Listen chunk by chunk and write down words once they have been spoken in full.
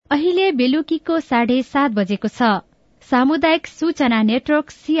अहिले बेलुकीको 7:30 बजेको छ। सामुदायिक सूचना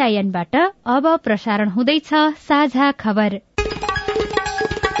नेटवर्क CINबाट अब प्रसारण हुँदैछ साझा खबर।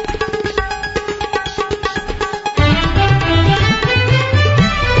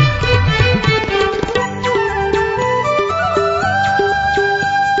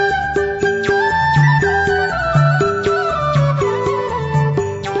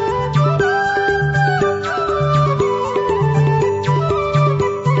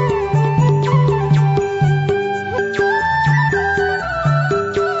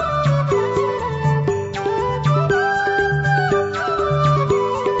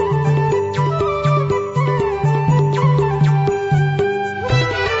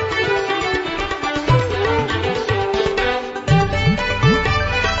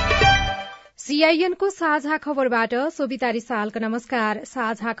 CIN को साझा खबरबाट सोभिता रिसालको नमस्कार।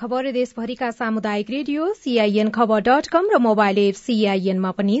 साझा खबर देशभरिका सामुदायिक रेडियो CIN खबर.com र मोबाइल एप CIN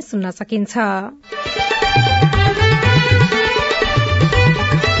मा पनि सुन्न सकिन्छ।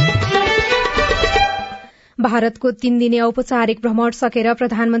 भारतको 3 दिने औपचारिक भ्रमण सकेर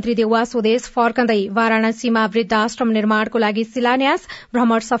प्रधानमन्त्री देउवा स्वदेश फर्कँदै वाराणसीमा वृद्धाश्रम निर्माणको लागि शिलान्यास।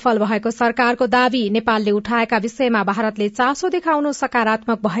 भ्रमण सफल भएको सरकारको दावी। नेपालले उठाएका विषयमा भारतले चासो देखाउनु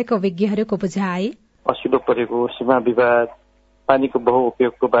सकारात्मक भएको विज्ञहरूको बुझाइ। असिलो परेको सीमा विवाद, पानीको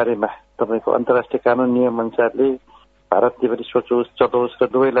बहुउपयोगको बारेमा तपाईको अन्तर्राष्ट्रिय कानून नियम अनुसारले भारतले पनि सोचोस्, चलोस् र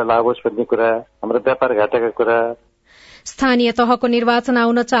दुवैलाई लाभ होस् भन्ने कुरा, हाम्रो व्यापार घाटाका कुरा। स्थानीय तहको निर्वाचन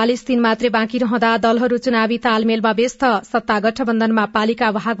आउन 40 दिन मात्रै बाँकी रहँदा दलहरू चुनावी तालमेलमा व्यस्त। सत्ता गठबन्धनमा पालिका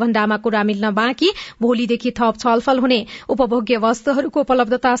भागभण्डामा कुरा मिल्न बाँकी। भोलिदेखि थप छलफल हुने। उपभोग्य वस्तुहरूको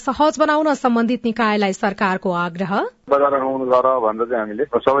उपलब्धता सहज बनाउन सम्बन्धित निकायलाई सरकारको आग्रह। बजार बनाउनु गर भनेर चाहिँ हामीले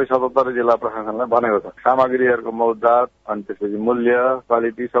सबै 77 जिल्ला प्रशासनलाई भनेको छ। सामग्रीहरूको मौजात अनि त्यसपछि मूल्य,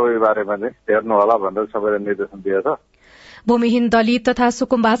 क्वालिटी सबै बारेमा चाहिँ हेर्नु होला भनेर सबैलाई निर्देशन दिएको छ। भूमिहीन दलित तथा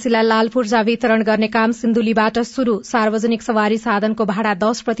सुकुम्बासीलाई लाल पूर्जा वितरण गर्ने काम सिन्धुलीबाट शुरू। सार्वजनिक सवारी साधनको भाडा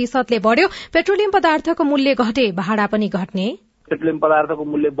 10% बढ़्यो। पेट्रोलियम पदार्थको मूल्य घटे, भाडा पनि घट्ने। पेट्रोलियम पदार्थको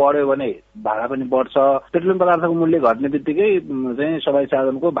मूल्य बढ्यो भने भाडा पनि बढ्छ। पेट्रोलियम पदार्थको मूल्य घट्ने बित्तिकै चाहिँ सवारी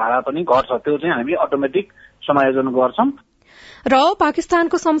साधनको भाडा पनि घट्छ। त्यो चाहिँ हामी अटोमेटिक समायोजन गर्छौं। र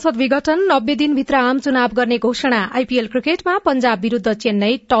पाकिस्तानको संसद विघटन 90 दिनभित्र आम चुनाव गर्ने घोषणा। आईपीएल क्रिकेटमा पंजाब विरूद्ध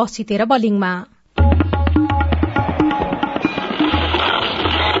चेन्नई टस जितेर बलिङमा।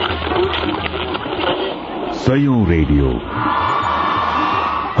 सयौं रेडियो,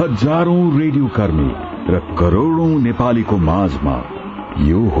 हजारौं रेडियो कर्मी र करोड़ौं नेपालीको माझमा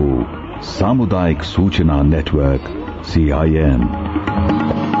यो हो सामुदायिक सूचना नेटवर्क CIN।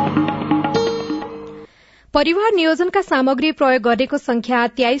 परिवार नियोजनका सामग्री प्रयोग गरेको संख्या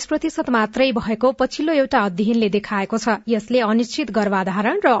 23% मात्रै भएको पछिल्लो एउटा अध्ययनले देखाएको छ। यसले अनिश्चित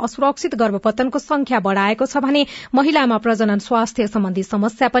गर्भाधारण र असुरक्षित गर्भपतनको संख्या बढ़ाएको छ भने महिलामा प्रजनन स्वास्थ्य सम्बन्धी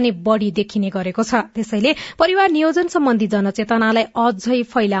समस्या पनि बढ़ी देखिने गरेको छ। त्यसैले परिवार नियोजन सम्बन्धी जनचेतनालाई अझै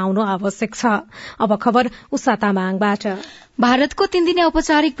फैलाउनु आवश्यक छ। अब खबर उषा तामाङबाट। भारतको 3 दिने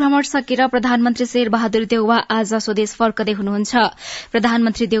औपचारिक भ्रमण सकेर प्रधानमन्त्री शेरबहादुर देउवा आज स्वदेश फर्कदै हुनुहुन्छ।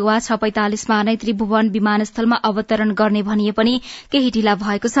 प्रधानमन्त्री देउवा 6:45 मा नै त्रिभुवन विमानस्थलमा अवतरण गर्ने भनिए पनि केही ढिला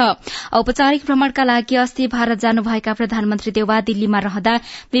भएको छ। औपचारिक भ्रमणका लागि अस्ति भारत जानुभएका प्रधानमन्त्री देउवा दिल्लीमा रहँदा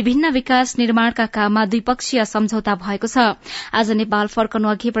विभिन्न विकास निर्माणका काममा द्विपक्षीय सम्झौता भएको छ। आज नेपाल फर्कनु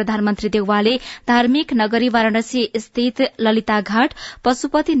अघि प्रधानमन्त्री देउवाले धार्मिक नगरी वाराणसी स्थित ललिताघाट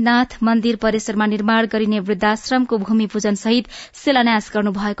पशुपतिनाथ मन्दिर परिसरमा निर्माण गरिने वृद्धाश्रमको भूमि पूजन सहित शिलान्यास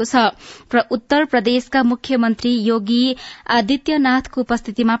गर्नु भएको छ। उत्तर प्रदेशका मुख्यमन्त्री योगी आदित्यनाथको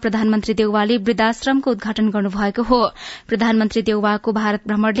उपस्थितिमा प्रधानमन्त्री देउवाले वृद्धाश्रमको उद्घाटन गर्नुभएको हो। प्रधानमन्त्री देउवाको भारत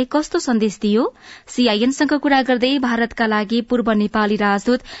भ्रमणले कस्तो सन्देश दियो? CINसँग कुरा गर्दै भारतका लागि पूर्व नेपाली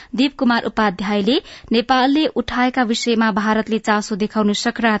राजदूत दीप कुमार उपाध्यायले नेपालले उठाएका विषयमा भारतले चासो देखाउनु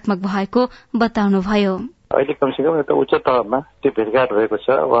सकारात्मक भएको बताउनुभयो। अहिले कमसेकम एउटा उच्च तहमा त्यो भेटघाट भएको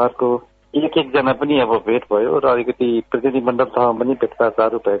छ। उहाँहरूको एक-एकजना पनि अब भेट भयो र अलिकति प्रतिनिधिमण्डल तहमा पनि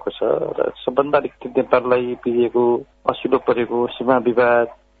भेटवार्ताहरू भएको छ र सबभन्दा अलिकति नेपाललाई पिएको असिलो परेको सीमा विवाद,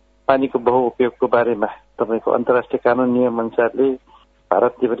 पानीको बहुउपयोगको बारेमा तपाईको अन्तर्राष्ट्रिय कानून नियम अनुसारले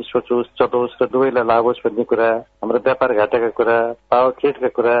भारतले पनि सोचोस्, चलोस् र दुवैलाई लाभ होस् भन्ने कुरा, हाम्रो व्यापार घाटाका कुरा, पावर ट्रेडका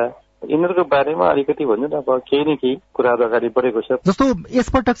कुरा, यिनीहरूको बारेमा अलिकति भन्नु न अब केही न केही कुराहरू अगाडि बढेको छ। जस्तो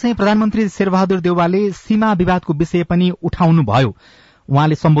यसपटक चाहिँ प्रधानमन्त्री शेरबहादुर देउवाले सीमा विवादको विषय पनि उठाउनु भयो।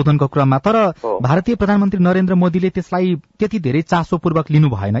 उहाँले सम्बोधनको क्रममा। तर भारतीय प्रधानमन्त्री नरेन्द्र मोदीले त्यसलाई त्यति धेरै चासोपूर्वक लिनु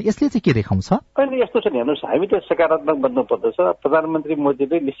भएन। यसले चाहिँ के देखाउँछ? अहिले यस्तो छ नि, हेर्नुहोस्, हामी त सकारात्मक बन्नु पर्दछ। प्रधानमन्त्री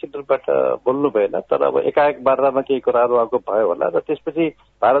मोदीले निश्चित रूपबाट बोल्नु भएन, तर अब एकाएक बार्तामा केही कुराहरू आएको भयो होला र त्यसपछि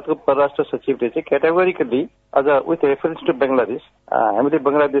भारतको परराष्ट्र सचिवले चाहिँ क्याटेगोरिकली अझ विथ रेफरेन्स टु बङ्गलादेश, हामीले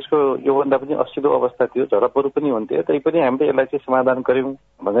बङ्गलादेशको योभन्दा पनि असिलो अवस्था थियो, झडपहरू पनि हुन्थ्यो, तैपनि हामीले यसलाई चाहिँ समाधान गर्यौं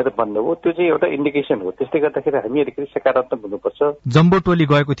भनेर भन्नुभयो। त्यो चाहिँ एउटा इन्डिकेसन हो। त्यसले गर्दाखेरि हामी अलिकति सकारात्मक हुनुपर्छ। जम्बो टोली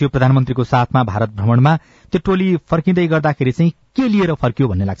गएको थियो प्रधानमन्त्रीको साथमा भारत भ्रमणमा, त्यो टोली फर्किँदै गर्दाखेरि चाहिँ के लिएर फर्कियो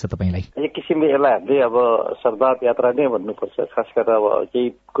भन्ने लाग्छ तपाईँलाई? एक किसिमले यसलाई हामीले अब सरदार यात्रा नै भन्नुपर्छ। खास गरेर अब केही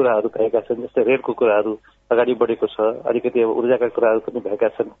कुराहरू भएका छन्, जस्तै रेलको कुराहरू अगाडि बढेको छ, अलिकति अब ऊर्जाका कुराहरू पनि भएका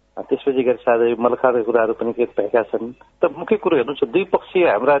छन्, त्यसपछि गएर साथै मलखाका कुराहरू पनि भएका छन्। त मुख्य कुरो हेर्नुहोस्, द्विपक्षीय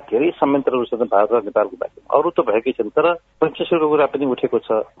हाम्रा धेरै संयन्त्रहरू छन् भारत र नेपालको बारेमा, अरू त भएकै छन्, तर पञ्चेश्वरको कुरा पनि उठेको छ।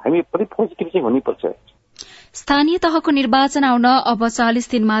 हामी पनि पोजिटिभ चाहिँ हुनुपर्छ। स्थानीय तहको निर्वाचन आउन अब 40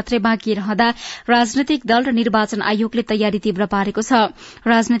 दिन मात्रै बाँकी रहँदा राजनैतिक दल र निर्वाचन आयोगले तयारी तीव्र पारेको छ।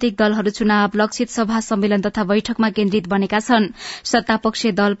 राजनैतिक दलहरू चुनाव लक्षित सभा सम्मेलन तथा बैठकमा केन्द्रित बनेका छन्।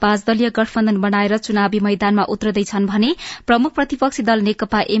 सत्तापक्षीय दल 5 दलीय गठबन्धन बनाएर चुनावी मैदानमा उत्रदैछन् भने प्रमुख प्रतिपक्षी दल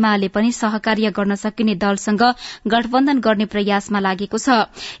नेकपा एमाले पनि सहकार्य गर्न सकिने दलसँग गठबन्धन गर्ने प्रयासमा लागेको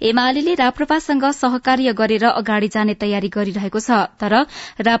छ। एमाले राप्रपासँग सहकार्य गरेर अगाडि जाने तयारी गरिरहेको छ, तर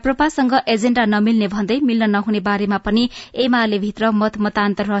राप्रपासँग एजेण्डा नमिल्ने भन्दै मिल्न नहुने बारेमा पनि एमाले भित्र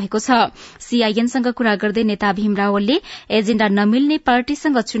मतमतान्तर रहेको छ। सीआईएनसँग कुरा गर्दै नेता भीम रावलले एजेण्डा नमिल्ने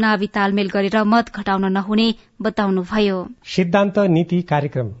पार्टीसँग चुनावी तालमेल गरेर मत घटाउन नहुने बताउनुभयो। सिद्धान्त, नीति,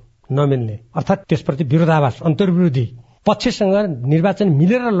 कार्यक्रम नमिल्ने अर्थात त्यसप्रति विरोधाभास, अन्तर्विरोधी पक्षसँग निर्वाचन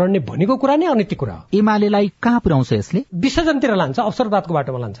मिलेर लड्ने भनेको कुरा नै अनैतिक कुरा हो। एमालेलाई कहाँ पुर्याउँछ यसले? विसर्जनतिर लान्छ, अवसरवादको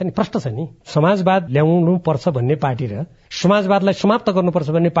बाटोमा लान्छ नि। प्रश्न छ नि, समाजवाद ल्याउनु पर्छ भन्ने पार्टी र समाजवादलाई समाप्त गर्नुपर्छ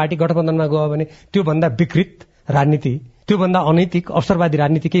भन्ने पार्टी गठबन्धनमा गयो भने त्यो भन्दा विकृत राजनीति, त्यो भन्दा अनैतिक अवसरवादी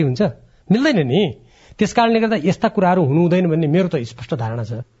राजनीति केही हुन्छ? मिल्दैन नि। त्यसकारणले गर्दा यस्ता कुराहरू हुनु हुँदैन भन्ने मेरो त स्पष्ट धारणा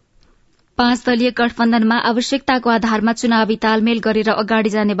छ। 5 दलीय गठबन्धनमा आवश्यकताको आधारमा चुनावी तालमेल गरेर अगाडि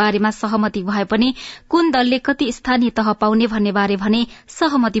जाने बारेमा सहमति भए पनि कुन दलले कति स्थानीय तह पाउने भन्ने बारे भने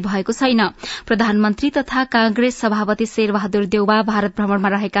सहमति भएको छैन। प्रधानमन्त्री तथा कांग्रेस सभापति शेरबहादुर देउवा भारत भ्रमणमा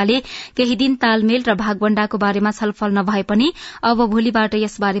रहेकाले केही दिन तालमेल र भागवण्डाको बारेमा छलफल नभए पनि अब भोलिबाट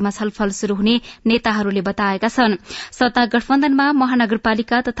यस बारेमा छलफल शुरू हुने नेताहरूले बताएका छन्। सत्ता गठबन्धनमा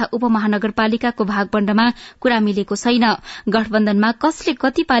महानगरपालिका तथा उपमहानगरपालिकाको भागवण्डामा कुरा मिलेको छैन। गठबन्धनमा कसले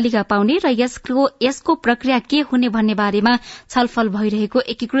कति पालिका पाउने र यसको प्रक्रिया के हुने भन्ने बारेमा छलफल भइरहेको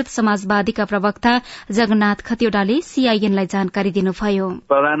एकीकृत समाजवादीका प्रवक्ता जगन्नाथ खतिवड़ाले सीआईएनलाई जानकारी दिनुभयो।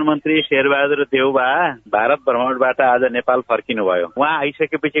 प्रधानमन्त्री शेरबहादुर देउवा भारत भ्रमणबाट आज नेपाल फर्किनुभयो। उहाँ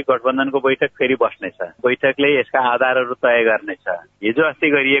आइसकेपछि गठबन्धनको बैठक फेरि बस्नेछ। बैठकले यसका आधारहरू तय गर्नेछ। हिजो अस्ति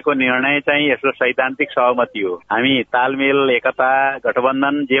गरिएको निर्णय चाहिँ यसको सैद्धान्तिक सहमति हो। हामी तालमेल, एकता,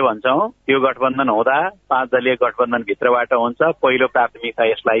 गठबन्धन जे भन्छौं त्यो गठबन्धन हुँदा 5 दलीय गठबन्धन भित्रबाट हुन्छ। पहिलो प्राथमिकता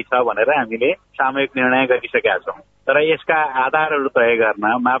यसलाई छ भनेर हामीले सामूहिक निर्णय गरिसकेका छौं। तर यसका आधारहरू तय गर्न,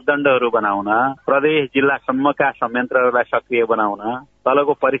 मापदण्डहरू बनाउन, प्रदेश जिल्लासम्मका संयन्त्रहरूलाई सक्रिय बनाउन,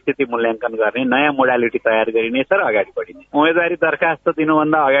 तलको परिस्थिति मूल्याङ्कन गर्ने नयाँ मोडालिटी तयार गरिनेछ र अगाडि बढिने। उम्मेदवारी दरखास्त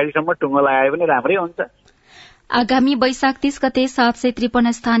दिनुभन्दा अगाडिसम्म टुङ्गो लगाए पनि राम्रै हुन्छ। आगामी वैशाख 30 गते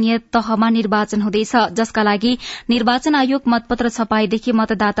 753 स्थानीय तहमा निर्वाचन हुँदैछ, जसका लागि निर्वाचन आयोग मतपत्र छपाईदेखि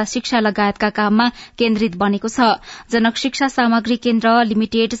मतदाता शिक्षा लगायतका काममा केन्द्रित बनेको छ। जनक शिक्षा सामग्री केन्द्र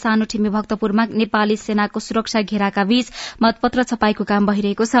लिमिटेड सानोठिमी भक्तपुरमा नेपाली सेनाको सुरक्षा घेराका बीच मतपत्र छपाईको काम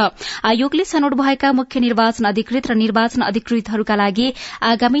भइरहेको छ। आयोगले छनौट भएका मुख्य निर्वाचन अधिकृत र निर्वाचन अधिकृतहरूका लागि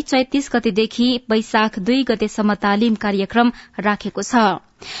आगामी चैत 30 गतेदेखि वैशाख 2 गतेसम्म तालिम कार्यक्रम राखेको छ।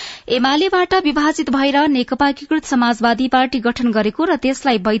 एमालेबाट विभाजित भएर नेकपा एकीकृत समाजवादी पार्टी गठन गरेको र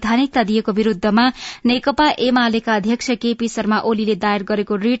त्यसलाई वैधानिकता दिएको विरूद्धमा नेकपा एमालेका अध्यक्ष केपी शर्मा ओलीले दायर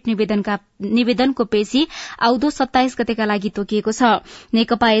गरेको रिट निवेदनको पेशी आउँदो 27 गतेका लागि तोकिएको छ।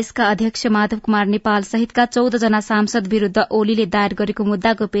 नेकपा यसका अध्यक्ष माधव कुमार नेपाल सहितका 14 जना सांसद विरूद्ध ओलीले दायर गरेको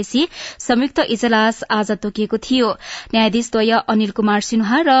मुद्दाको पेशी संयुक्त इजलास आज तोकिएको थियो। न्यायाधीशद्वय अनिल कुमार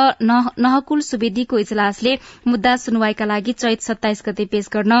सिन्हा र नहकुल सुवेदीको इजलासले मुद्दा सुनवाईका लागि चैत 27 गते पेश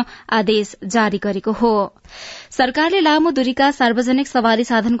गर्न आदेश जारी गरेको हो। सरकारले लामो दूरीका सार्वजनिक सवारी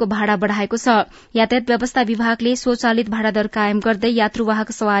साधनको भाड़ा बढ़ाएको छ। यातायात व्यवस्था विभागले स्वचालित भाड़ा दर कायम गर्दै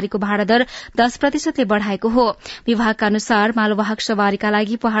यात्रुवाहक सवारीको भाड़ा दर 10% बढ़ाएको हो। विभागका अनुसार मालवाहक सवारीका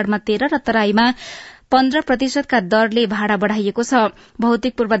लागि पहाड़मा 13 र तराईमा 15% का दरले भाड़ा बढ़ाइएको छ।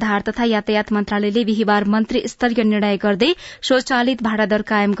 भौतिक पूर्वाधार तथा यातायात मन्त्रालयले बिहिबार मन्त्री स्तरीय निर्णय गर्दै स्वचालित भाड़ा दर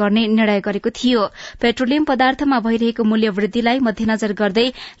कायम गर्ने निर्णय गरेको थियो। पेट्रोलियम पदार्थमा भइरहेको मूल्य वृद्धिलाई मध्यनजर गर्दै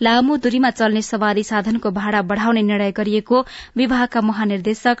लामो दूरीमा चल्ने सवारी साधनको भाड़ा बढ़ाउने निर्णय गरिएको विभागका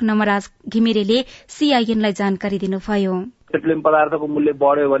महानिर्देशक नमराज घिमिरेले सीआईएनलाई जानकारी दिनुभयो। पेट्रोलियम पदार्थको मूल्य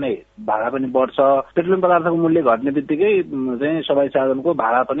बढ्यो भने भाडा पनि बढ्छ, पेट्रोलियम पदार्थको मूल्य घट्ने बित्तिकै चाहिँ सवारी साधनको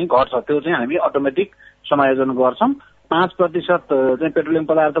भाडा पनि घट्छ। त्यो चाहिँ हामी अटोमेटिक समायोजन गर्छौं। 5% चाहिँ पेट्रोलियम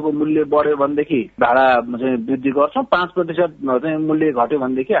पदार्थको मूल्य बढ्यो भनेदेखि भाडा चाहिँ वृद्धि गर्छौं, 5% चाहिँ मूल्य घट्यो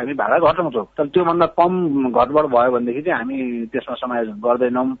भनेदेखि हामी भाडा घटाउँछौँ। तर त्योभन्दा कम घटबढ भयो भनेदेखि चाहिँ हामी त्यसमा समायोजन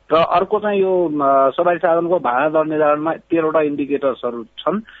गर्दैनौँ। र अर्को चाहिँ यो सवारी साधनको भाडा दर निर्धारणमा 13वटा इन्डिकेटर्सहरू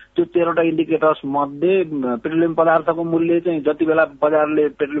छन्। त्यो 13वटा इन्डिकेटर्स मध्ये पेट्रोलियम पदार्थको मूल्य चाहिँ जति बेला बजारले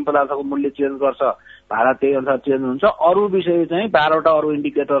पेट्रोलियम पदार्थको मूल्य चेन्ज गर्छ भाडा त्यही अनुसार चेन्ज हुन्छ। अरू विषय चाहिँ 12वटा अरू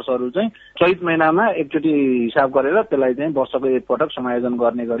इन्डिकेटर्सहरू चाहिँ चैत महिनामा एकचोटि हिसाब गरेर त्यसलाई चाहिँ वर्षको एकपटक समायोजन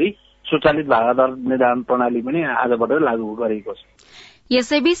गर्ने गरी स्वचालित भाडा दर निर्धारण प्रणाली पनि आजबाट लागू गरेको छ।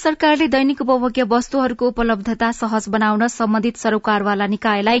 यसैबीच सरकारले दैनिक उपभोग्य वस्तुहरूको उपलब्धता सहज बनाउन सम्बन्धित सरोकारवाला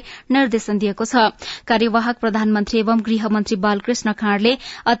निकायलाई निर्देशन दिएको छ। कार्यवाहक प्रधानमन्त्री एवं गृहमन्त्री बालकृष्ण खाँडले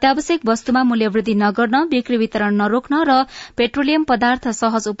अत्यावश्यक वस्तुमा मूल्यवृद्धि नगर्न, बिक्री वितरण नरोक्न र पेट्रोलियम पदार्थ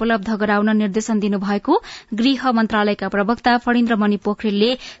सहज उपलब्ध गराउन निर्देशन दिनुभएको गृह मन्त्रालयका प्रवक्ता फणीन्द्रमणि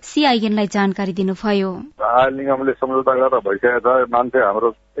पोखरेलले सीआईएनलाई जानकारी दिनुभयो। निगमले सम्झौता गरेर भइसकेको छ। मान्छे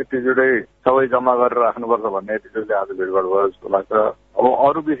हाम्रो एटिच्युडै सबै जम्मा गरेर राख्नुपर्छ भन्ने एटिच्युडले आज भेटघाट भयो जस्तो लाग्छ। अब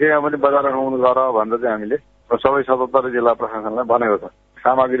अरू विषयमा पनि बजार आउनु गर भनेर चाहिँ हामीले सबै 77 जिल्ला प्रशासनलाई भनेको छ।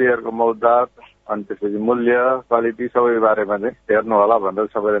 सामग्रीहरूको मौजात अनि त्यसपछि मूल्य, क्वालिटी सबै बारेमा चाहिँ हेर्नु होला भनेर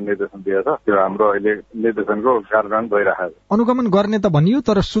सबैलाई निर्देशन दिएको छ। त्यो हाम्रो अहिले निर्देशनको कार्यान्वयन भइरहेको छ। अनुगमन गर्ने त भनियो,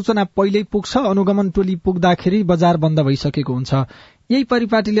 तर सूचना पहिल्यै पुग्छ। अनुगमन टोली पुग्दाखेरि बजार बन्द भइसकेको हुन्छ। यही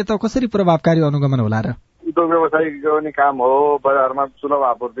परिपाटीले त कसरी प्रभावकारी अनुगमन होला र? उद्योग व्यवसायीको पनि काम हो बजारमा सुलभ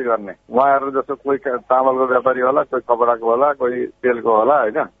आपूर्ति गर्ने। उहाँहरू जस्तो कोही चामलको व्यापारी होला, कोही कपडाको होला, कोही तेलको होला,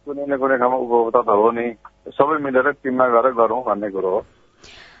 होइन, कुनै न कुनै ठाउँमा उपभोक्ता त हो नि। सबै मिलेर टिममा गरेर गरौँ भन्ने कुरो हो।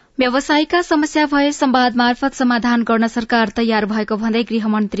 व्यवसायका समस्या भए संवाद मार्फत समाधान गर्न सरकार तयार भएको भन्दै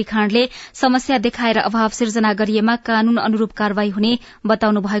गृहमन्त्री खाँडले समस्या देखाएर अभाव सिर्जना गरिएमा कानून अनुरूप कार्यवाही हुने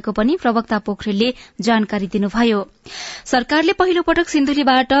बताउनु भएको पनि प्रवक्ता पोखरेलले जानकारी दिनुभयो। सरकारले पहिलो पटक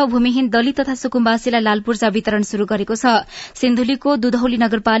सिन्धुलीबाट भूमिहीन दलित तथा सुकुम्बासीलाई लालपूर्जा वितरण शुरू गरेको छ। सिन्धुलीको दुधौली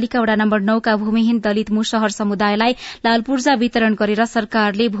नगरपालिका वडा नम्बर 9 का भूमिहीन दलित मुसहर समुदायलाई लालपूर्जा वितरण गरेर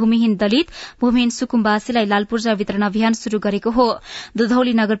सरकारले भूमिहीन दलित, भूमिहीन सुकुम्बासीलाई लालपूर्जा वितरण अभियान शुरू गरेको हो।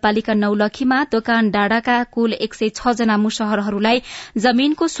 दुधौली नगरपालिका नौलखीमा दोकान डाँडाका कुल 106 जना मुसहरहरूलाई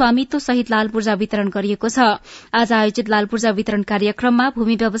जमीनको स्वामित्व सहित लालपूर्जा वितरण गरिएको छ। आज आयोजित लालपूर्जा वितरण कार्यक्रममा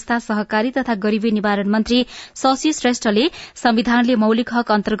भूमि व्यवस्था, सहकारी तथा गरीबी निवारण मन्त्री शशि श्रेष्ठले संविधानले मौलिक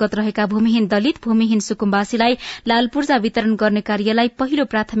हक अन्तर्गत रहेका भूमिहीन दलित, भूमिहीन सुकुम्बासीलाई लालपूर्जा वितरण गर्ने कार्यलाई पहिलो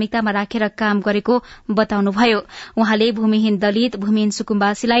प्राथमिकतामा राखेर काम गरेको बताउनुभयो। उहाँले भूमिहीन दलित, भूमिहीन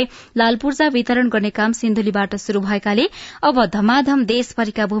सुकुम्बासीलाई लालपूर्जा वितरण गर्ने काम सिन्धुलीबाट शुरू भएकाले अब धमाधम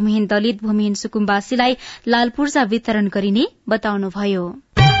देशभरिका भूमिहीन दलित, भूमिहीन सुकुम्बासीलाई लालपूर्जा वितरण गरिने बताउनुभयो।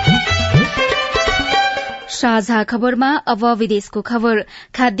 साझा खबरमा अब विदेशको खबर।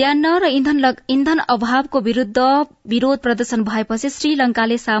 खाद्यान्न र इन्धन अभावको विरोध प्रदर्शन भएपछि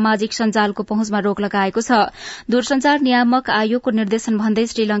श्रीलंकाले सामाजिक सञ्जालको पहुँचमा रोक लगाएको छ। दूरसञ्चार नियामक आयोगको निर्देशन भन्दै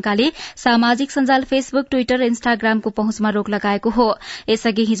श्रीलंकाले सामाजिक सञ्जाल फेसबुक, ट्विटर, इन्स्टाग्रामको पहुँचमा रोक लगाएको हो।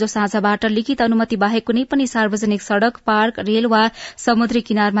 यसअघि हिजो साँझबाट लिखित अनुमति बाहेक कुनै पनि सार्वजनिक सड़क, पार्क, रेल वा समुद्री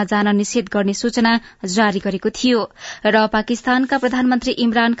किनारमा जान निषेध गर्ने सूचना जारी गरेको थियो। र पाकिस्तानका प्रधानमन्त्री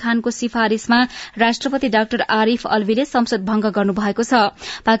इमरान खानको सिफारिशमा राष्ट्रपति डाक्टर आरिफ अल्वीले संसद भंग गर्नुभएको छ।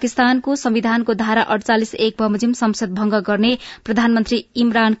 पाकिस्तानको संविधानको धारा 48(1) बमोजिम संसद भंग गर्ने प्रधानमन्त्री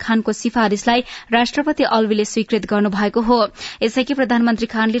इमरान खानको सिफारिशलाई राष्ट्रपति अल्वीले स्वीकृत गर्नुभएको हो। यसैकी प्रधानमन्त्री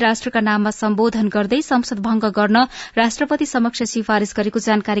खानले राष्ट्रका नाममा सम्बोधन गर्दै संसद भंग गर्न राष्ट्रपति समक्ष सिफारिश गरेको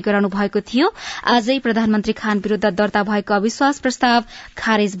जानकारी गराउनु भएको थियो। आजै प्रधानमन्त्री खान विरूद्ध दर्ता भएको अविश्वास प्रस्ताव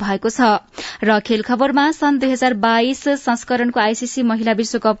खारेज भएको छ। र खेल खबरमा सन् 2022 संस्करणको आईसीसी महिला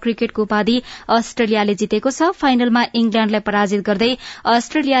विश्वकप क्रिकेटको उपाधि अस्ट्रेलियाले जितेको छ। फाइनलमा इंग्ल्याण्डलाई पराजित गर्दै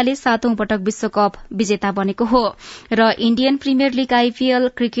अस्ट्रेलियाले 7औं पटक विश्वकप विजेता बनेको हो। र इण्डियन प्रिमियर लीग आईपीएल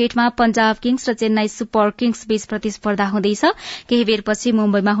क्रिकेटमा पंजाब किङ्स र चेन्नई सुपर किङ्स बीच प्रतिस्पर्धा हुँदैछ। केही बेरपछि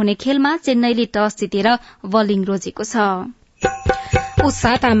मुम्बईमा हुने खेलमा चेन्नईले टस जितेर बलिङ रोजेको छ।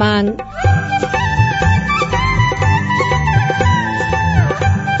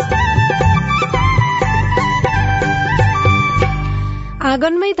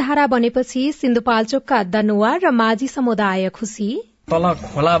 आँगनमै धारा बनेपछि सिन्धुपाल्चोकका दनुवार र माझी समुदाय खुसी। तल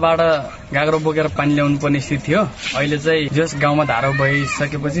खोलाबाट गाग्रो बोकेर पानी ल्याउनु पर्ने स्थिति थियो। अहिले चाहिँ जस गाउँमा धारा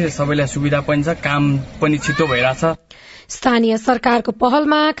भइसकेपछि सबैलाई सुविधा पनि छ, काम पनि छिटो भइरहेछ। स्थानीय सरकारको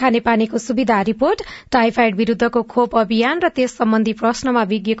पहलमा खानेपानीको सुविधा रिपोर्ट, टाइफाइड विरूद्धको खोप अभियान र त्यस सम्बन्धी प्रश्नमा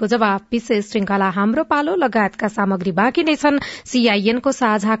विज्ञको जवाब, विशेष श्रृंखला हाम्रो पालो लगायतका सामग्री बाँकी नै छन्। सीआईएनको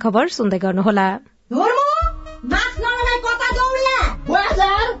साझा खबर सुन्दै गर्नुहोला।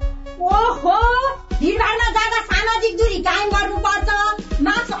 ओहो, भिडभाडमा जाँदा सामाजिक दूरी कायम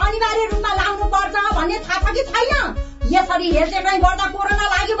यसरी हेलटेक्राइ गर्दा कोरोना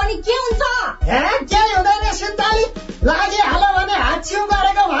लाग्यो भने के हुन्छ? केही हुँदैन सिन्ताली, लागिहाल्यो भने हाच्छिउ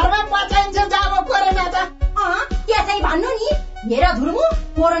गरेको घरमा पचाइन्छ जाब कोरोना त। त्यसै भन्नु नि, हेर धुर्मु,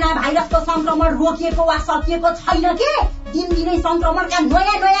 कोरोना भाइरसको संक्रमण रोकिएको वा सकिएको छैन के? दिनदिनै संक्रमणका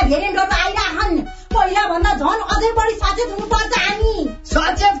नयाँ नयाँ भेरिएन्टहरू आइरहन्। पहिला भन्दा झन् अझै बढी सचेत हुनुपर्छ हामी।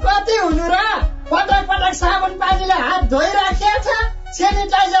 सचेत कति हुनु र? पटक पटक साबुन पानीले हात धोइराखेको छ,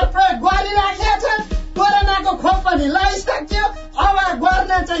 सेनिटाइजर प्रयोग गरिराखेको छ, कोरोनाको खोप पनि लगाइसक्यो, अब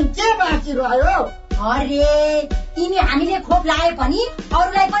गर्न चाहिँ के बाँकी रह्यो? अरे तिमी हामीले खोप लाए पनि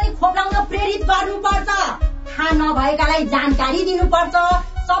अरूलाई पनि खोप लाउन प्रेरित गर्नुपर्छ। थाहा नभएकालाई जानकारी दिनुपर्छ।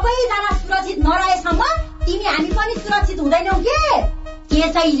 सबैजना सुरक्षित नरहेसम्म तिमी हामी पनि सुरक्षित हुँदैनौ के?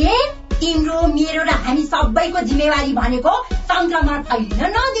 त्यसैले तिम्रो मेरो र हामी सबैको जिम्मेवारी भनेको संक्रमण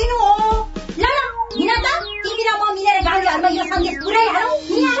फैलिन नदिनु हो। ल हिँड त, तिमी र म मिलेर गाउँलेहरूमा यो सन्देश पुर्याइहालौँ।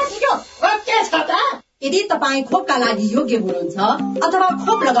 हिँड छिटो। के छ त? यदि तपाईँ खोपका लागि योग्य हुनुहुन्छ अथवा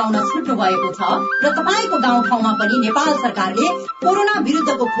खोप लगाउन छुट्नु भएको छ र तपाईँको गाउँठाउँमा पनि नेपाल सरकारले कोरोना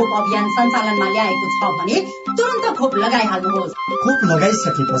विरुद्धको खोप अभियान सञ्चालनमा ल्याएको छ भने तुरन्त खोप लगाइहाल्नुहोस्। खोप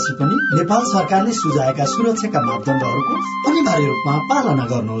लगाइसकेपछि पनि नेपाल सरकारले सुझाएका सुरक्षाका मापदण्डहरूको अनिवार्य रूपमा पालना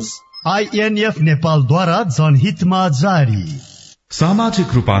गर्नुहोस्। INF नेपालद्वारा जनहितमा जारी।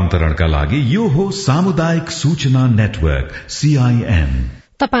 सामाजिक रूपान्तरणका लागि यो हो सामुदायिक सूचना नेटवर्क CIN।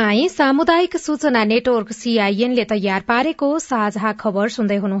 तपाई सामुदायिक सूचना नेटवर्क CIN ले तयार पारेको साझा खबर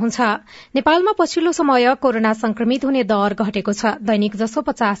सुन्दै हुनुहुन्छ। नेपालमा पछिल्लो समय कोरोना संक्रमित हुने दर घटेको छ। दैनिक जसो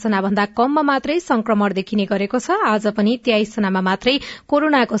 50 जना भन्दा कममा मात्रै संक्रमण देखिने गरेको छ। आज पनि 23 जनामा मात्रै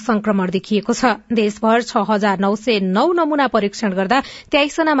कोरोनाको संक्रमण देखिएको छ। देशभर 6909 नमूना परीक्षण गर्दा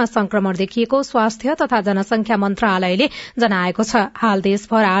 23 जनामा संक्रमण देखिएको स्वास्थ्य तथा जनसंख्या मन्त्रालयले जनाएको छ। हाल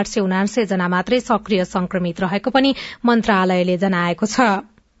देशभर 879 जना मात्रै सक्रिय संक्रमित रहेको पनि मन्त्रालयले जनाएको छ।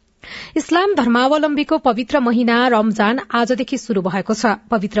 इस्लाम धर्मावलम्बीको पवित्र महिना रमजान आजदेखि शुरू भएको छ।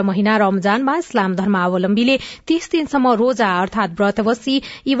 पवित्र महिना रमजानमा इस्लाम धर्मावलम्बीले 30 दिनसम्म रोजा अर्थात व्रत बसी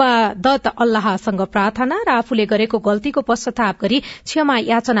इबादत अल्लाहसँग प्रार्थना र आफूले गरेको गल्तीको पश्चाताप गरी क्षमा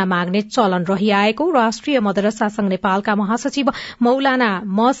याचना माग्ने चलन रहिआएको राष्ट्रिय मदरसा संघ नेपालका महासचिव मौलाना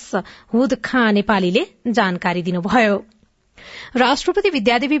मसहुद खाँ नेपालीले जानकारी दिनुभयो। राष्ट्रपति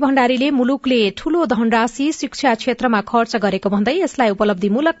विद्यादेवी भण्डारीले मुलुकले ठूलो धनराशि शिक्षा क्षेत्रमा खर्च गरेको भन्दै यसलाई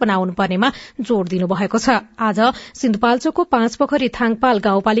उपलब्धिमूलक बनाउनु पर्नेमा जोड़ दिनुभएको छ। आज सिन्धुपाल्चोकको 5 पोखरी थाङपाल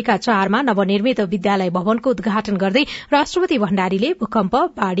गाउँपालिका 4 मा नवनिर्मित विद्यालय भवनको उद्घाटन गर्दै राष्ट्रपति भण्डारीले भूकम्प,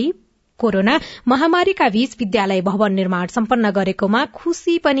 बाढ़ी, कोरोना महामारीका बीच विद्यालय भवन निर्माण सम्पन्न गरेकोमा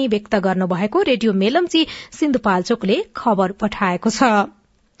खुशी पनि व्यक्त गर्नुभएको रेडियो मेलम्ची सिन्धुपाल्चोकले खबर पठाएको छ।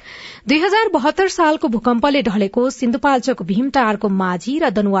 2072 सालको भूकम्पले ढलेको सिन्धुपाल्चोक भीमटारको माझी र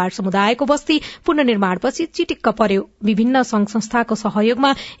दनुवार समुदायको बस्ती पुनर्निर्माणपछि चिटिक्क पर्यो। विभिन्न संघ संस्थाको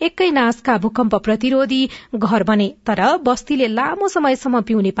सहयोगमा एकै नासका भूकम्प प्रतिरोधी घर बने, तर बस्तीले लामो समयसम्म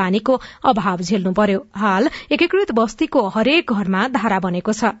पिउने पानीको अभाव झेल्नु पर्यो। हाल एकीकृत बस्तीको हरेक घरमा धारा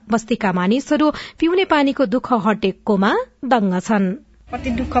बनेको छ। बस्तीका मानिसहरू पिउने पानीको दुःख हटेकोमा दंग छन्। कति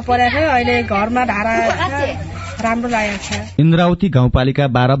दुःख परेको थियो, अहिले घरमा धारा राम्रो लागेको छ। इन्द्रावती गाउँपालिका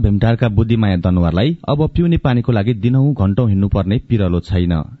 12 भीमटारका बुद्धिमाया दनुवारलाई अब पिउने पानीको लागि दिनहुँ घण्टौं हिँड्नुपर्ने पिरलो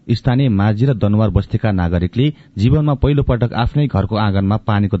छैन। स्थानीय माझी र दनुवार बस्तीका नागरिकले जीवनमा पहिलो पटक आफ्नै घरको आँगनमा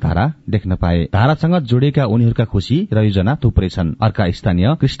पानीको धारा देख्न पाए। धारासँग जोडिएका उनीहरूका खुशी र योजना थुप्रै छन्। अर्का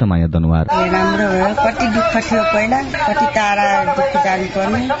स्थानीय कृष्णमाया दनुवार, राम्रो भयो, कति दुःख थियो पहिला, कति टाढा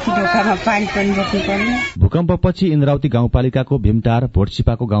जानुपर्ने, ढोकामा पानी पनि बोक्नुपर्ने। भूकम्पपछि इन्द्रावती गाउँपालिकाको भीमटार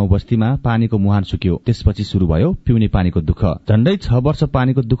भोटसिपाको गाउँ बस्तीमा पानीको मुहान सुक्यो। त्यसपछि शुरू भयो पिउने पानीको दुःख। झण्डै 6 वर्ष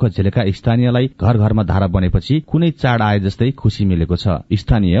पानीको दुःख झेलेका स्थानीयलाई घर घरमा धारा बनेपछि कुनै चाड आए जस्तै खुशी मिलेको छ।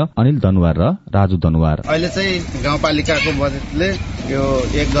 स्थानीय अनिल दनुवार र राजु दनुवार, अहिले चाहिँ गाउँपालिकाको बजेटले यो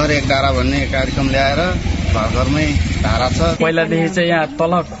एक घर एक धारा भन्ने कार्यक्रम ल्याएर घरमै धारा छ। पहिलादेखि चाहिँ यहाँ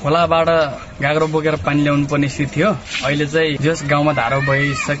तल खोलाबाट गाग्रो बोकेर पानी ल्याउनु पर्ने स्थिति थियो। अहिले चाहिँ जस गाउँमा धारा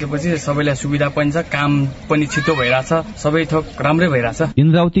भइसकेपछि सबैलाई सुविधा पनि छ, काम पनि छिटो भइरहेछ, सबै थोक राम्रै भइरहेछ।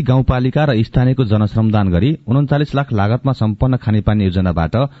 इन्द्रावती गाउँपालिका र स्थानीयको जनश्रमदान गरी 39 लाख लागतमा सम्पन्न खानेपानी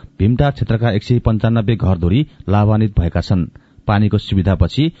योजनाबाट भीमटार क्षेत्रका 195 घरधुरी लाभान्वित भएका छन्। पानीको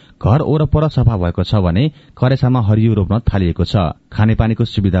सुविधापछि घर वरपर सफा भएको छ भने करेसामा हरियो रोप्न थालिएको छ। खानेपानीको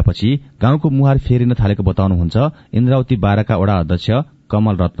सुविधापछि गाउँको मुहार फेरिन थालेको बताउनुहुन्छ इन्द्रावती 12 का वडा अध्यक्ष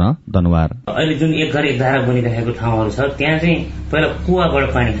कमल रत्न दनुवार। अहिले जुन एक घर एक धारा बनिरहेको ठाउँहरू छ त्यहाँ चाहिँ पहिला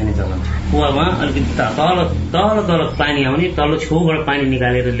कुवाबाट पानी खाने चलन छ। कुवामा अलिकति तल पानी आउने, तल्लो छेउबाट पानी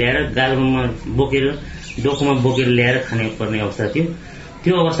निकालेर ल्याएर गाग्रोमा बोकेर डोकोमा बोकेर ल्याएर खाने पर्ने अवस्था थियो।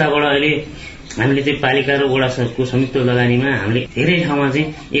 त्यो अवस्थाबाट अहिले हामीले चाहिँ पालिका र वडाको संयुक्त लगानीमा हामीले धेरै ठाउँमा चाहिँ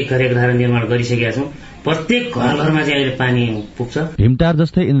एक घर एक धारा निर्माण गरिसकेका छौँ। प्रत्येक घरमा चाहिँ अहिले पानी पुग्छ। भीमटार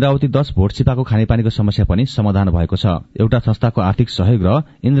जस्तै इन्द्रावती 10 भोटसिपाको खानेपानीको समस्या पनि समाधान भएको छ। एउटा संस्थाको आर्थिक सहयोग र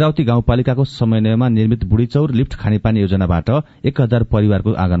इन्द्रावती गाउँपालिकाको समन्वयमा निर्मित बुढीचौर लिफ्ट खानेपानी योजनाबाट 1000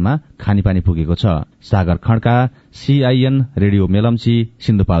 परिवारको आँगनमा खानेपानी पुगेको छ। Sagar Khadka, CIN radio Melamchi,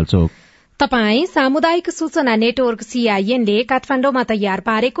 Sindhupalchok. तपाई सामुदायिक सूचना नेटवर्क CIN ले काठमाडौँमा तयार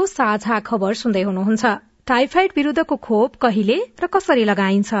पारेको साझा खबर सुन्दै हुनुहुन्छ। टाइफाइड विरूद्धको खोप कहिले र कसरी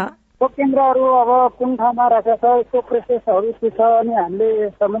लगाइन्छ? खोप केन्द्रहरू अब कुन ठाउँमा राखेको छ, यसको प्रोसेसहरू के छ, अनि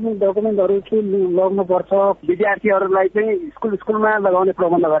हामीले सम्बन्धित डकुमेन्टहरू के लगाउनुपर्छ, विद्यार्थीहरूलाई चाहिँ स्कुलमा लगाउने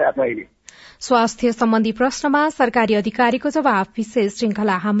प्रबन्ध गरेका छ। अहिले स्वास्थ्य सम्बन्धी प्रश्नमा सरकारी अधिकारीको जवाफ विशेष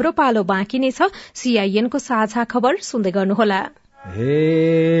श्रृंखला हाम्रो पालो बाँकी नै छ। CIN को साझा खबर सुन्दै गर्नुहोला।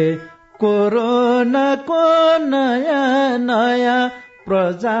 कोरोनाको नयाँ नयाँ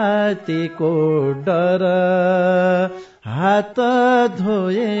प्रजातिको डर, हात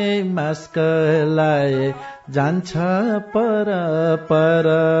धोए मास्क लाए जान्छ पर पर,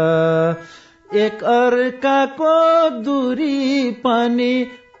 एक अर्काको दूरी पनि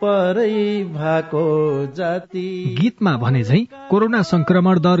परै भएको जाति। गीतमा भने झै कोरोना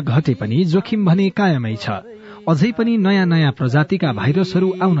संक्रमण दर घटे पनि जोखिम भने कायमै छ। अझै पनि नयाँ नयाँ प्रजातिका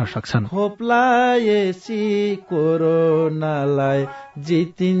भाइरसहरू आउन सक्छन्। खोप लाएसी कोरोनालाई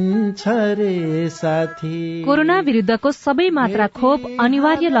जितिन्छ रे साथी। कोरोना विरुद्धको सबै मात्रा खोप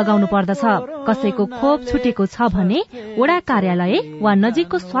अनिवार्य लगाउनु पर्दछ। कसैको खोप छुटेको छ भने वडा कार्यालय वा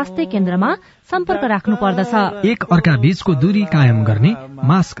नजिकको स्वास्थ्य केन्द्रमा सम्पर्क राख्नु पर्दछ। एक अर्का बीचको दूरी कायम गर्ने,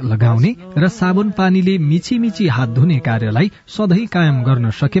 मास्क लगाउने र साबुन पानीले मिची मिची हात धुने कार्यलाई सधैँ कायम गर्न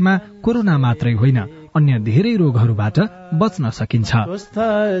सकेमा कोरोना मात्रै होइन, अन्य धेरै रोगहरूबाट बच्न सकिन्छ। स्वस्थ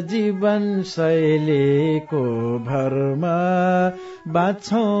जीवन शैलीको भरमा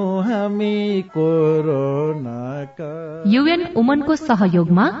बाँच्छौं हामी कोरोनाका। UN वुमनको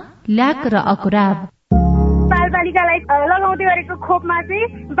सहयोगमा ल्याक र अकुराब। बालबालिकालाई लगाउँदै गरेको खोपमा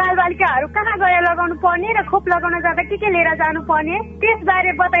चाहिँ बालबालिकाहरू कहाँ गएर लगाउनु पर्ने र खोप लगाउन जाँदा के लिएर जानु पर्ने,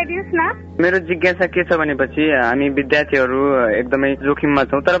 त्यसबारे बताइदिनुहोस् न। मेरो जिज्ञासा के छ भनेपछि हामी विद्यार्थीहरू एकदमै जोखिममा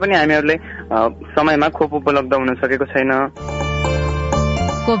छौँ, तर पनि हामीहरूले समयमा खोप उपलब्ध हुन सकेको छैन।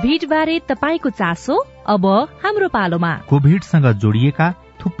 कोभिड बारे तपाईको चासो अब हाम्रो पालोमा। कोभिडसँग जोडिएका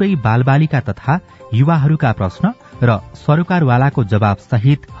थुप्रै बालबालिका तथा युवाहरूका प्रश्न र सरकारवालाको जवाब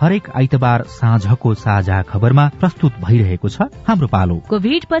सहित हरेक आइतबार साँझको साझा खबरमा प्रस्तुत भइरहेको छ हाम्रो पालो।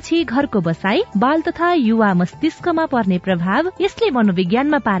 कोभिड पछि घरको बसाई, बाल तथा युवा मस्तिष्कमा पर्ने प्रभाव, यसले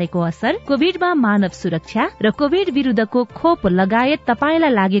मनोविज्ञानमा पारेको असर, कोभिडमा मानव सुरक्षा र कोभिड विरुद्धको खोप लगायत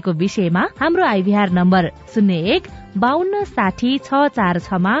तपाईलाई लागेको विषयमा हाम्रो IVR नम्बर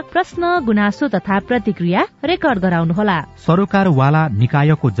 01-5260-646 मा प्रश्न, गुनासो तथा प्रतिक्रिया रेकर्ड गराउनुहोला। सरकारवाला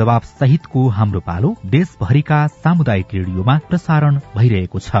निकायको जवाब सहितको हाम्रो पालो देशभरिका सामुदायिक रेडियोमा प्रसारण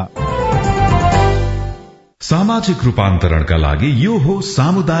भइरहेको छ। सामाजिक रूपान्तरणका लागि यो हो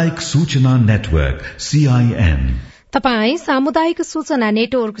सामुदायिक सूचना नेटवर्क CIN। तपाई सामुदायिक सूचना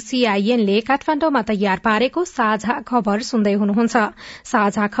नेटवर्क CIN ले काठमाडौँमा तयार पारेको साझा खबर सुन्दै हुनुहुन्छ।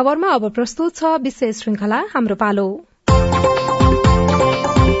 साझा खबरमा अब प्रस्तुत छ विशेष श्रृंखला हाम्रो पालो।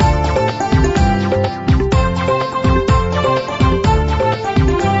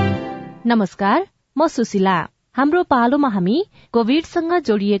 नमस्कार, म सुशीला। हाम्रो पालोमा हामी कोभिडसँग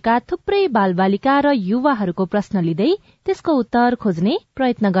जोडिएका थुप्रै बालबालिका र युवाहरूको प्रश्न लिँदै त्यसको उत्तर खोज्ने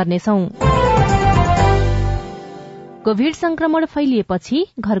प्रयत्न गर्नेछौं। कोभिड संक्रमण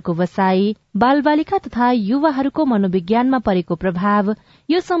फैलिएपछि घरको बसाई, बालबालिका तथा युवाहरूको मनोविज्ञानमा परेको प्रभाव,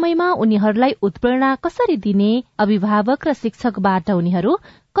 यो समयमा उनीहरूलाई उत्प्रेरणा कसरी दिने, अभिभावक र शिक्षकबाट उनीहरू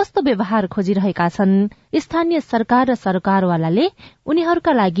कस्तो व्यवहार खोजिरहेका छन्, स्थानीय सरकार र सरकारवालाले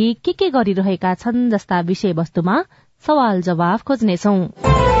उनीहरूका लागि के गरिरहेका छन् जस्ता विषयवस्तुमा सवाल जवाफ खोज्नेछौं।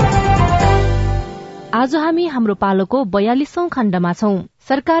 आज हामी हाम्रो पालोको 42औं खण्डमा छौं।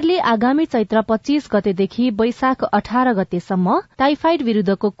 सरकारले आगामी चैत्र 25 गतेदेखि वैशाख 18 गतेसम्म टाइफाइड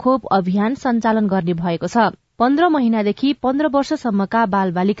विरूद्धको खोप अभियान सञ्चालन गर्ने भएको छ। 15 महिनादेखि 15 वर्षसम्मका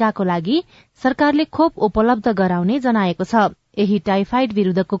बालबालिकाको लागि सरकारले खोप उपलब्ध गराउने जनाएको छ। यही टाइफाइड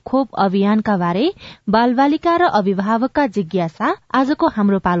विरूद्धको खोप अभियानका बारे बालबालिका र अभिभावकका जिज्ञासा आजको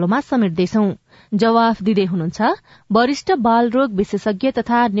हाम्रो पालोमा समेट्दैछौं। जवाफ दिँदै हुनुहुन्छ वरिष्ठ बाल रोग विशेषज्ञ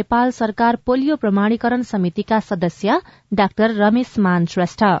तथा नेपाल सरकार पोलियो प्रमाणीकरण समितिका सदस्य डाक्टर रमेश मान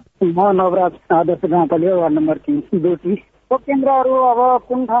श्रेष्ठ। म नवराज आदर्श गाउँपालिका वार्ड नम्बर 3 डोटी। खोप केन्द्रहरू अब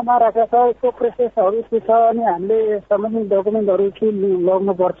कुन ठाउँमा राखेको छ, यसको प्रोसेसहरू के छ, अनि हामीले सम्बन्धित डकुमेन्टहरू के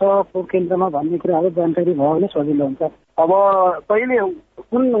लगाउनुपर्छ खोप केन्द्रमा भन्ने कुराहरू जानकारी भयो भने सजिलो हुन्छ। अब कहिले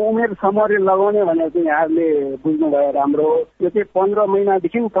कुन उमेर समूहले लगाउने भनेर चाहिँ यहाँहरूले बुझ्नुभयो राम्रो। यो चाहिँ 15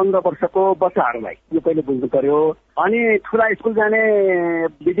 महिनादेखि 15 वर्षको बच्चाहरूलाई यो पहिले बुझ्नु पर्यो। अनि ठुला स्कुल जाने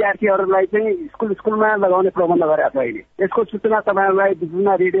विद्यार्थीहरूलाई चाहिँ स्कुलमा लगाउने प्रबन्ध गरेका छ अहिले। यसको सूचना तपाईँहरूलाई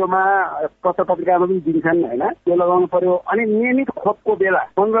विभिन्न रेडियोमा पत्र पत्रिकामा पनि दिन्छन् होइन, त्यो लगाउनु पर्यो। अनि नियमित खोपको बेला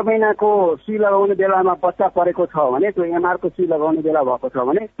 15 महिनाको सुई लगाउने बेलामा बच्चा परेको छ भने, त्यो एमआरको सुई लगाउने बेला भएको छ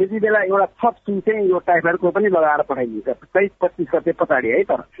भने त्यति बेला एउटा थप सुई चाहिँ यो टाइफाइडको पनि लगाएर पठाइदिन्छ 23-25 गते पछाडि है।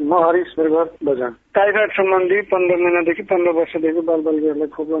 तर म हरिश बेगर बजार टाइफाइड सम्बन्धी 15 महिनादेखि 15 वर्षदेखि बालबालिकाहरूलाई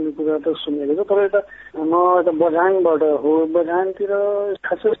खोप गर्ने कुरा त सुनेको छ, तर यता म यता बझाङबाट हो, बझाङतिर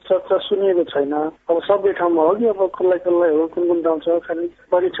खासै चर्चा सुनेको छैन। अब सबै ठाउँमा हो कि अब कसलाई हो, कुन ठाउँ छ, खालि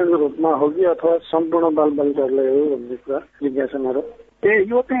परीक्षणको रूपमा हो कि अथवा सम्पूर्ण बालबालिकाहरूलाई हो भन्ने कुरा जिज्ञासाहरू।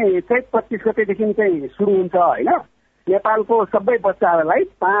 यो चाहिँ 25 गतेदेखि चाहिँ सुरु हुन्छ होइन। नेपालको सबै बच्चाहरूलाई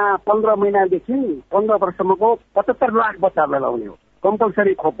 15 महिनादेखि 15 वर्षसम्मको 75 लाख बच्चाहरूलाई लगाउने हो।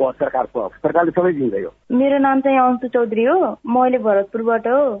 कम्पलसरी खोप हो सरकारले सबै दिँदै हो। मेरो नाम चाहिँ अन्सु चौधरी हो, म अहिले भरतपुरबाट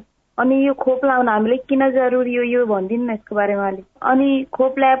हो। अनि यो खोप लाउन हामीले किन जरुरी हो यो भनिदिनु न यसको बारेमा अलिक। अनि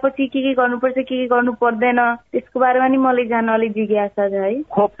खोप ल्याएपछि के गर्नुपर्छ, के गर्नु पर्दैन त्यसको बारेमा नि मलाई जान्न अलिक जिज्ञासा छ है।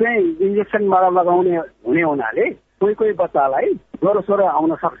 खोप चाहिँ इन्जेक्सनबाट लगाउने हुने हुनाले कोही बच्चालाई ज्वरो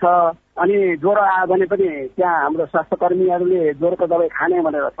आउन सक्छ। अनि ज्वरो आयो भने पनि त्यहाँ हाम्रो स्वास्थ्य कर्मीहरूले ज्वरोको दबाई खाने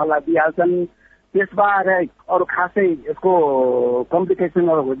भनेर सल्लाह दिइहाल्छन्। त्यसबाहेक अरू खासै यसको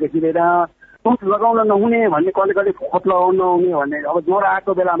कम्प्लिकेसनहरू देखिँदैन। खोप लगाउन नहुने भन्ने कहिले खोप लगाउन नहुने भन्ने, अब ज्वरो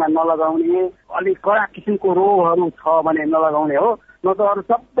आएको बेलामा नलगाउने, अलिक कडा किसिमको रोगहरू छ भने नलगाउने हो, न त अरू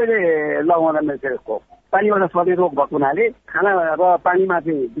सबैले लगाउँदैन खोप। पानीबाट सर्ने रोग भएको हुनाले खाना र पानीमा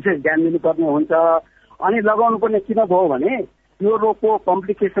चाहिँ विशेष ध्यान दिनुपर्ने हुन्छ। अनि लगाउनु पर्ने किन भयो भने यो रोगको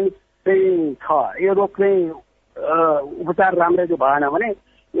कम्प्लिकेसन चाहिँ छ। यो रोग चाहिँ उपचार राम्ररी भएन भने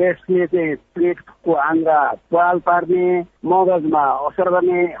यसले चाहिँ पेटको आन्द्रा पाल पार्ने, मगजमा असर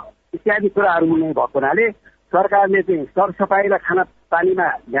गर्ने इत्यादि कुराहरू हुने भएको हुनाले सरकारले चाहिँ सरसफाइ र खाना पानीमा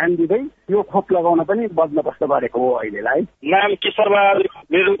ध्यान दिँदै यो खोप लगाउन पनि बन्दोबस्त गरेको हो अहिलेलाई। नाम किशोरबहादुर,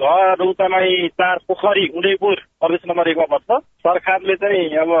 मेरो घर रौतामाई 4 पोखरी उदयपुर प्रदेश नम्बर 1 मा पर्छ। सरकारले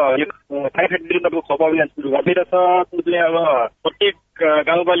चाहिँ अब यो टाइफाइड विरुद्धको खोप अभियान सुरु गरिरहेछ। त्यो चाहिँ अब प्रत्येक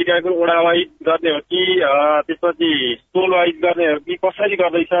गाउँपालिकाको वडा वाइज गर्ने हो कि त्यसपछि टोल वाइज गर्ने हो कि कसरी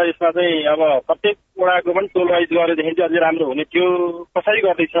गर्दैछ, यसमा चाहिँ अब प्रत्येक वडाको पनि टोल वाइज गरेदेखि चाहिँ अझै राम्रो हुने थियो, कसरी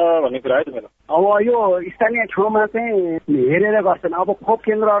गर्दैछ भन्ने कुरा है तपाईँलाई। अब यो स्थानीय ठाउँमा चाहिँ हेरेर गर्छन्। अब खोप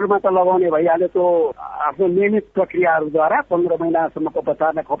केन्द्रहरूमा त लगाउने भइहाल्यो, त्यो आफ्नो नियमित प्रक्रियाहरूद्वारा 15 महिनासम्मको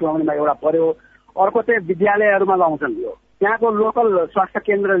बच्चालाई खोप लगाउनेमा एउटा पर्यो। अर्को चाहिँ विद्यालयहरूमा लाउँछन्। यो त्यहाँको लोकल स्वास्थ्य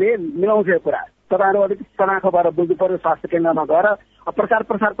केन्द्रले मिलाउँछ यो कुरा। तपाईँहरू अलिकति तनाखो भएर बुझ्नु पर्यो। स्वास्थ्य केन्द्रमा गएर प्रचार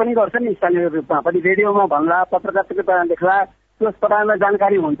प्रसार पनि गर्छन् नि, स्थानीय रूपमा पनि रेडियोमा भन्ला, पत्रकारिता लेख्ला, त्यो तपाईँहरूलाई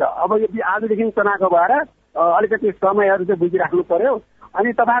जानकारी हुन्छ। अब यो आजदेखि तनाखो भएर अलिकति समयहरू चाहिँ बुझिराख्नु पर्यो।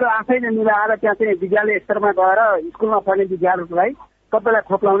 अनि तपाईँहरू आफैले मिलाएर त्यहाँ चाहिँ विद्यालय स्तरमा गएर स्कुलमा पढ्ने विद्यार्थीहरूलाई सबैलाई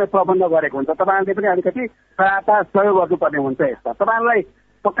खोप लगाउने प्रबन्ध गरेको हुन्छ। तपाईँहरूले पनि अलिकति सहायता सहयोग गर्नुपर्ने हुन्छ। यसमा तपाईँहरूलाई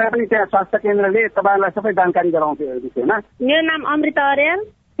पक्का पनि त्यहाँ स्वास्थ्य केन्द्रले तपाईँहरूलाई सबै जानकारी गराउँछ यो विषयमा। मेरो नाम अमृता अर्याल,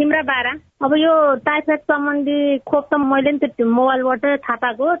 तिम्रा 12। अब यो टाइफाइड सम्बन्धी खोप त मैले नि त्यो मोबाइलबाट थाहा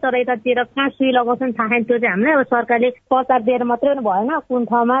पाएको, तर यतातिर कहाँ सुई लगाउँछन् थाहा छैन। त्यो चाहिँ हामीले अब सरकारले प्रचार दिएर मात्रै भएन, कुन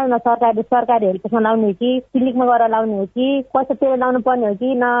ठाउँमा न सरकारी हेल्थमा लाउने हो कि क्लिनिकमा गएर लाउने हो कि पैसा तिरेर लाउनु पर्ने हो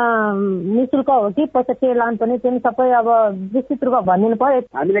कि न निःशुल्क हो कि पैसा तिरेर लाउनु पर्ने, त्यो सबै अब विस्तृत रूपमा भनिदिनु पर्यो।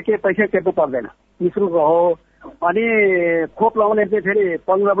 हामीले केही पैसा तिर्नु पर्दैन, निःशुल्क हो। अनि खोप लगाउने चाहिँ फेरि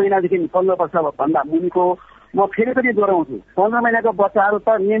 15 महिनादेखि 15 वर्ष भन्दा मुनिको म फेरि पनि दोहोऱ्याउँछु। 15 महिनाको बच्चाहरू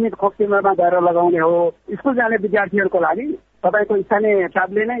त नियमित खोप केन्द्रमा गएर लगाउने हो। स्कुल जाने विद्यार्थीहरूको लागि तपाईँको स्थानीय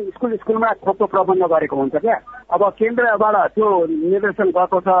स्टाफले नै स्कुलमा खोपको प्रबन्ध गरेको हुन्छ क्या। अब केन्द्रबाट त्यो निर्देशन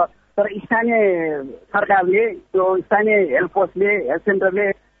गएको छ, तर स्थानीय सरकारले, त्यो स्थानीय हेल्थ पोस्टले, हेल्थ सेन्टरले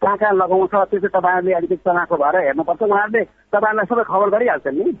कहाँ लगाउँछ त्यो चाहिँ तपाईँहरूले अलिकति तनाखो भएर हेर्नुपर्छ। उहाँहरूले तपाईँहरूलाई सबै खबर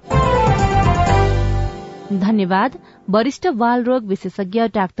गरिहाल्छन् नि। धन्यवाद वरिष्ठ बालरोग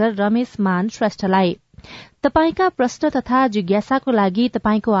विशेषज्ञ डाक्टर रमेश मान श्रेष्ठलाई। तपाईंका प्रश्न तथा जिज्ञासाको लागि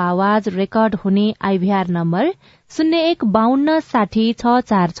तपाईंको आवाज रेकर्ड हुने आइभीआर नम्बर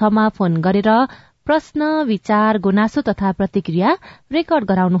 0152606646 मा फोन गरेर प्रश्न, विचार, गुनासो तथा प्रतिक्रिया रेकर्ड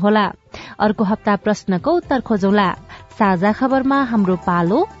गराउनुहोला। अर्को हप्ता प्रश्नको उत्तर खोजौला। साझा खबरमा हाम्रो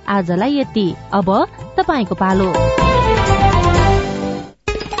पालो आजलाई यति। अब तपाईंको पालो।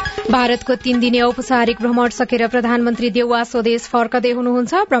 भारतको 3 दिने औपचारिक भ्रमण सकेर प्रधानमन्त्री देउवा स्वदेश फर्कदै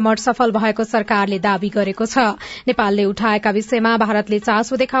हुनुहुन्छ। भ्रमण सफल भएको सरकारले दावी गरेको छ। नेपालले उठाएका विषयमा भारतले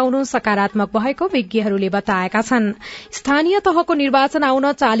चासो देखाउनु सकारात्मक भएको विज्ञहरूले बताएका छन्। स्थानीय तहको निर्वाचन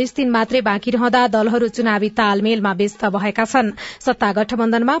आउन 40 दिन मात्रै बाँकी रहँदा दलहरू चुनावी तालमेलमा व्यस्त भएका छन्। सत्ता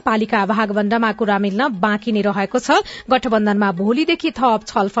गठबन्धनमा पालिका भागवण्डामा कुरा मिल्न बाँकी नै रहेको छ। गठबन्धनमा भोलिदेखि थप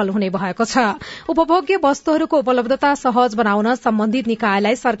छलफल हुने भएको छ। उपभोग्य वस्तुहरूको उपलब्धता सहज बनाउन सम्बन्धित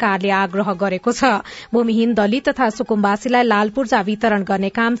निकायलाई सरकार सरकारले आग्रह गरेको छ। भूमिहीन दलित तथा सुकुम्बासीलाई लाल पूर्जा वितरण गर्ने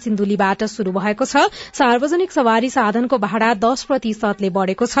काम सिन्धुलीबाट शुरू भएको छ। सार्वजनिक सवारी साधनको भाडा 10%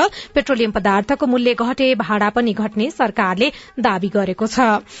 बढ़ेको छ। पेट्रोलियम पदार्थको मूल्य घटे, भाडा पनि घट्ने सरकारले दावी गरेको छ।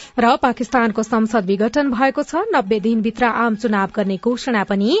 र पाकिस्तानको संसद विघटन भएको छ। 90 दिनभित्र आम चुनाव गर्ने घोषणा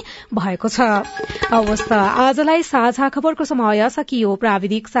पनि भएको छ। अवस्था आजलाई साझा खबरको समय सकियो।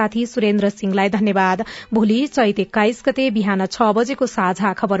 प्राविधिक साथी सुरेन्द्र सिंहलाई धन्यवाद। भोलि चैत 21 गते बिहान 6 बजेको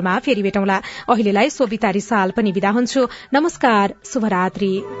साझा खबरमा फेरि भेटौँला। अहिलेलाई सोभिता रिसाल पनि बिदा हुन्छु। नमस्कार,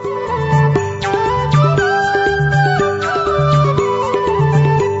 शुभरात्रि।